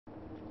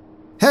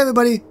Hey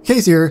everybody,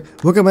 Case here.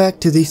 Welcome back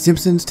to the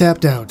Simpsons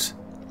Tapped Out.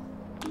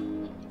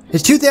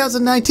 It's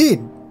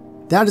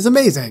 2019. That is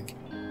amazing.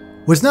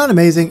 What's not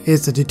amazing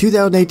is that the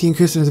 2018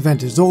 Christmas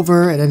event is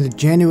over. It ended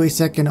January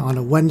 2nd on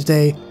a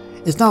Wednesday.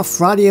 It's now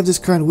Friday of this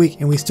current week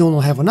and we still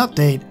don't have an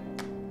update.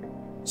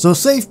 So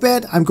safe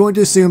bet, I'm going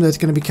to assume that it's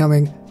going to be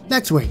coming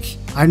next week.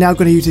 I'm now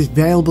going to use this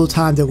valuable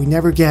time that we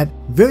never get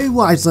very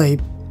wisely.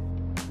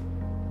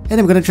 And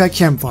I'm going to try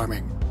KEM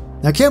Farming.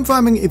 Now KEM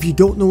Farming, if you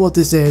don't know what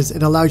this is,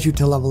 it allows you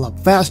to level up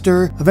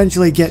faster,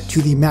 eventually get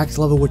to the max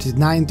level which is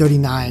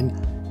 939,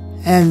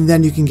 and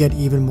then you can get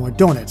even more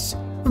donuts.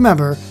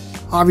 Remember,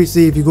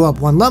 obviously if you go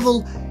up one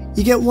level,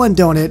 you get one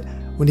donut.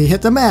 When you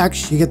hit the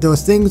max, you get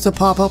those things that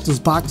pop up,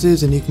 those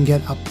boxes, and you can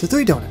get up to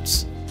 3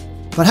 donuts.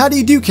 But how do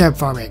you do KEM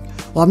Farming?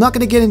 Well, I'm not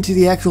going to get into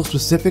the actual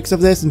specifics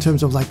of this in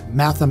terms of like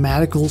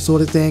mathematical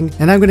sort of thing,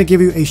 and I'm going to give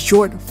you a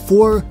short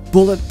 4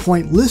 bullet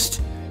point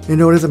list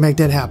in order to make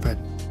that happen.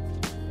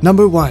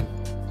 Number 1.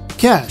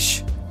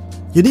 Cash.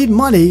 You need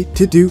money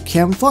to do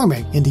KEM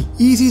Farming, and the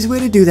easiest way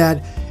to do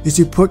that is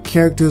to put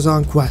characters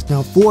on quest.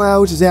 Now 4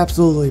 hours is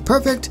absolutely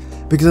perfect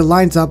because it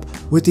lines up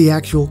with the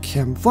actual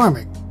KEM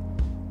Farming.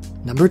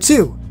 Number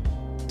 2.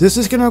 This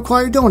is going to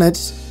require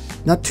donuts,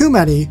 not too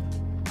many,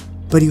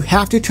 but you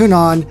have to turn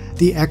on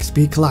the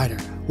XP Collider.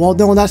 Well,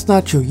 no, that's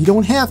not true. You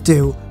don't have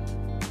to,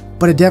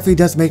 but it definitely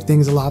does make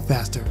things a lot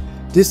faster.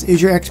 This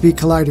is your XP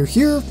Collider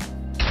here.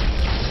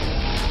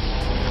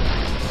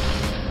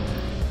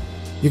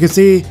 You can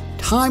see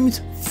times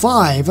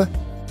 5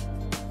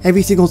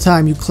 every single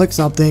time you click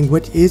something,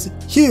 which is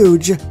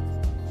huge.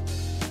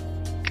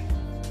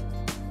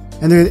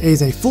 And there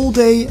is a full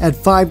day at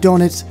 5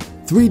 donuts,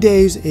 3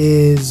 days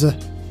is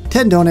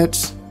 10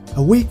 donuts,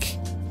 a week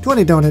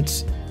 20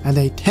 donuts, and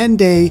a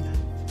 10-day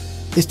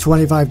is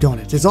 25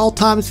 donuts. It's all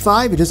times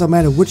 5. It doesn't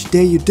matter which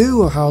day you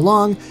do or how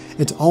long,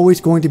 it's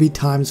always going to be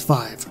times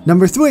 5.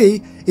 Number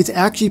 3 is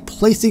actually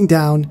placing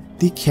down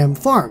the KEM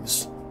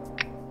farms.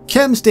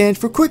 KEM stands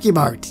for Quickie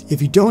Mart,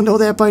 if you don't know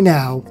that by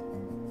now.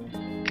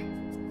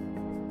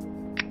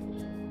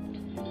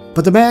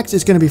 But the max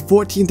is going to be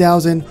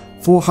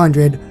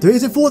 14,400. There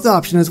is a 4th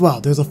option as well.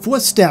 There's a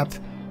 4th step.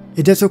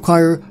 It does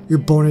require your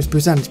bonus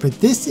percentage, but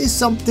this is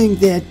something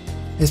that,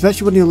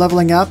 especially when you're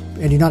leveling up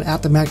and you're not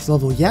at the max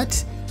level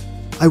yet,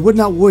 I would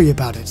not worry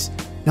about it.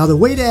 Now the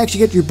way to actually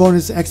get your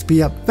bonus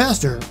XP up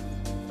faster,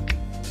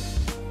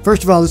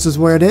 first of all, this is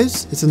where it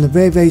is. It's in the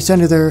very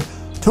center there.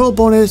 Total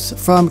bonus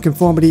from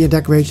conformity and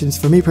decorations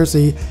for me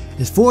personally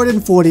is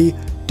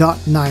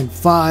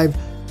 440.95.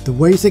 The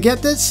ways to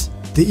get this,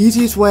 the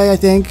easiest way I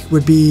think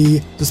would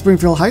be the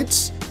Springfield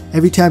Heights.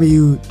 Every time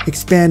you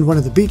expand one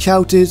of the beach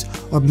houses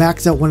or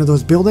max out one of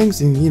those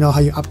buildings, and you know how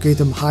you upgrade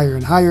them higher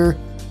and higher,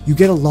 you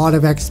get a lot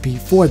of XP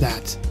for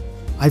that.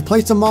 I've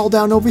placed them all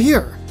down over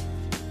here.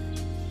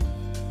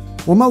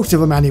 Well, most of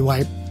them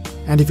anyway.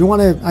 And if you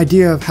want an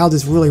idea of how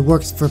this really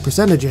works for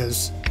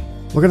percentages,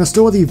 we're going to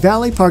store the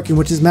valet parking,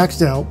 which is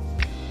maxed out.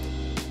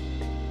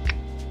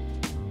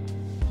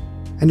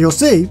 And you'll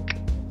see,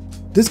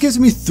 this gives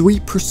me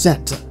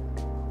 3%,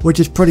 which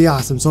is pretty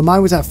awesome. So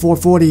mine was at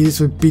 440, this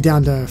would be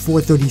down to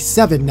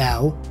 437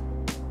 now.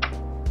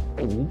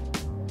 And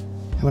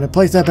when I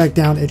place that back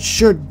down, it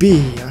should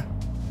be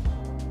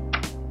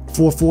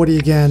 440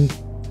 again.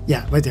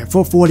 Yeah, right there,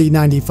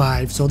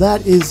 440.95. So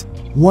that is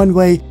one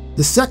way.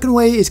 The second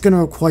way is going to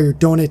require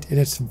donut, and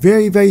it's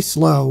very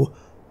slow.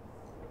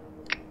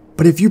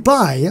 But if you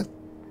buy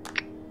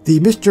the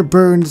Mr.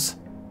 Burns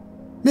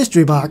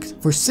mystery box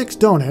for 6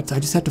 donuts, I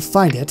just have to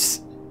find it.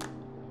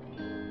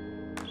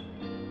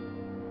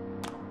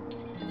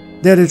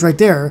 There it is right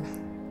there.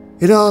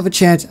 It'll have a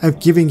chance of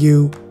giving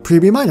you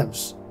premium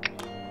items.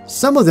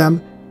 Some of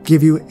them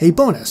give you a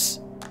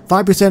bonus.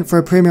 5% for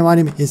a premium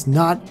item is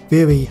not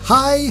very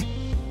high.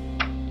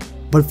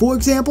 But for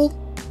example,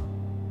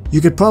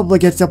 you could probably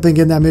get something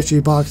in that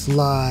mystery box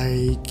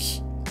like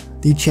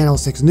the Channel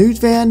 6 News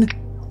van,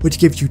 which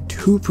gives you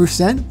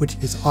 2%, which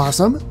is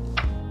awesome.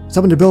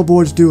 Some of the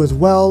billboards do as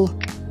well.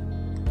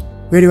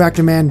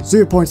 Radioactive Man,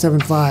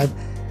 0.75.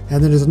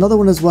 And then there's another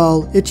one as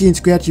well, Itchy and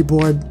Scratchy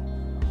Board,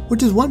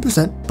 which is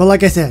 1%. But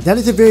like I said, that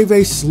is a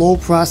very slow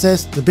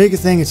process. The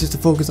biggest thing is just to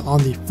focus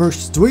on the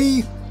first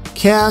 3.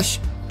 Cash,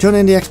 turn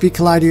in the XP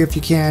Collider if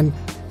you can,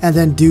 and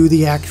then do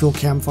the actual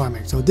KEM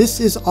Farming. So this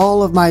is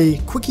all of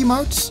my Quickie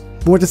Marts.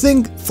 But with the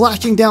thing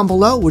flashing down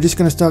below, we're just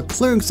going to start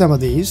clearing some of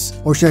these,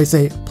 or should I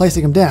say,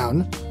 placing them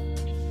down.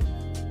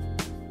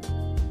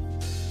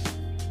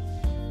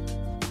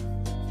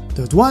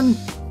 There's 1,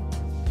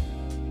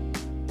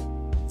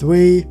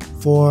 3,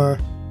 4,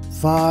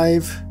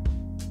 5,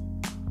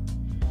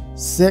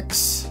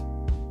 6,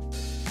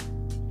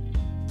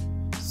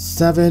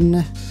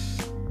 7.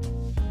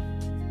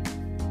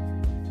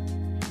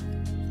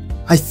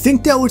 I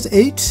think that was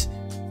 8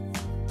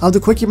 of the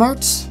Quickie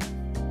Marts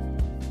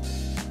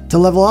to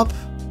level up.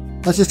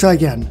 Let's just try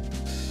again.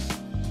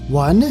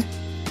 1,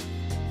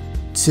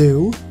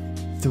 2,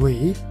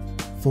 3,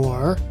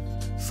 4,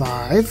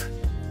 5,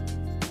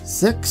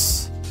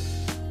 6,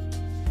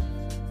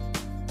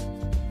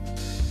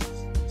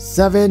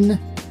 7,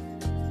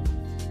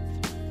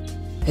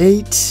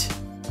 8.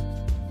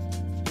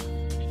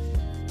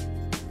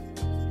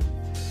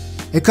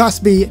 It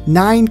cost me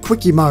 9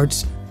 quickie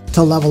marts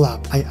to level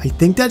up. I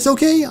think that's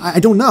okay? I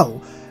don't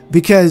know.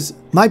 Because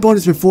my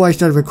bonus before I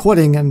started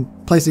recording and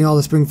placing all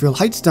the Springfield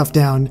Heights stuff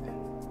down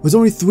was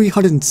only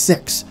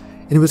 306.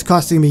 And it was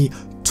costing me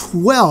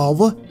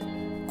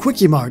 12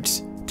 quickie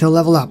marts to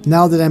level up.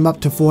 Now that I'm up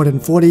to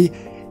 440,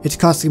 it's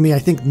costing me, I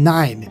think,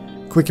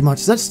 9 quickie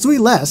marts. So that's 3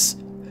 less.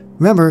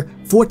 Remember,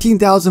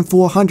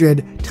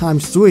 14,400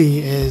 times 3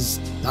 is,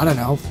 I don't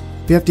know,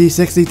 50,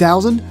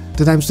 60,000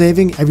 that I'm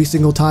saving every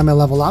single time I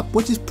level up,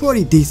 which is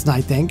pretty decent,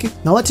 I think.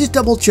 Now let's just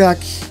double check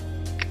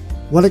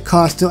what it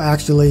costs to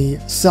actually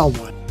sell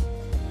one.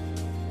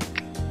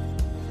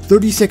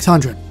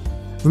 3,600.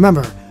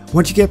 Remember,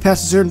 once you get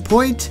past a certain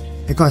point,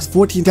 it costs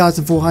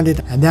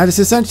 14,400, and that is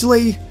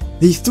essentially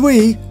the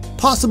 3,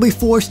 possibly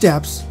 4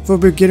 steps for a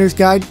beginner's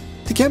guide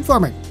to KEM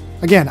farming.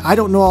 Again, I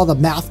don't know all the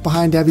math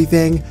behind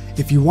everything.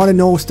 If you want to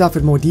know stuff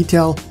in more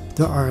detail,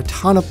 there are a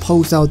ton of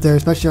posts out there,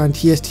 especially on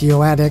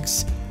TSTO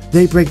Addicts.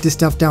 They break this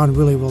stuff down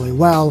really, really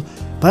well,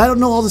 but I don't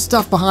know all the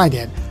stuff behind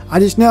it. I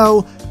just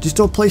know, just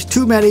don't place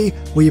too many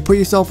where you put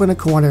yourself in a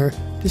corner.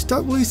 Just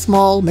start really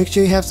small, make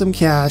sure you have some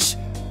cash,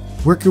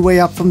 work your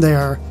way up from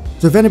there.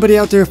 So if anybody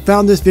out there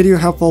found this video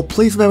helpful,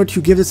 please remember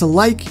to give this a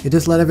like and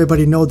just let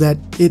everybody know that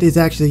it is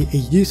actually a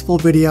useful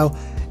video.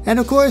 And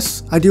of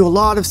course, I do a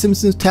lot of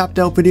Simpsons tapped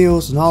out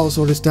videos and all this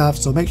sort of stuff,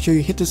 so make sure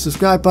you hit the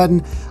subscribe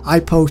button. I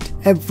post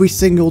every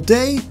single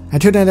day,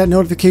 and turn on that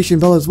notification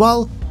bell as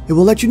well. It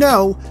will let you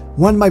know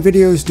when my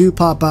videos do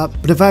pop up,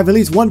 but if I have at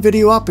least one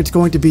video up, it's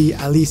going to be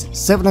at least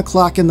 7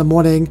 o'clock in the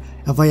morning.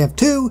 If I have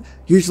 2,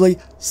 usually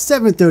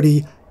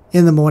 7:30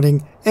 in the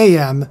morning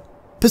AM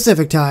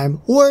Pacific time,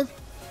 or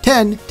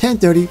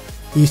 10:30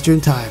 Eastern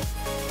time.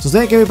 So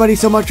thank everybody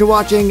so much for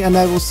watching, and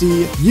I will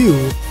see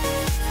you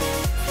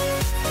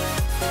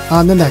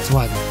on the next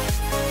one.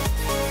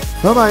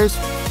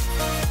 Bye-bye.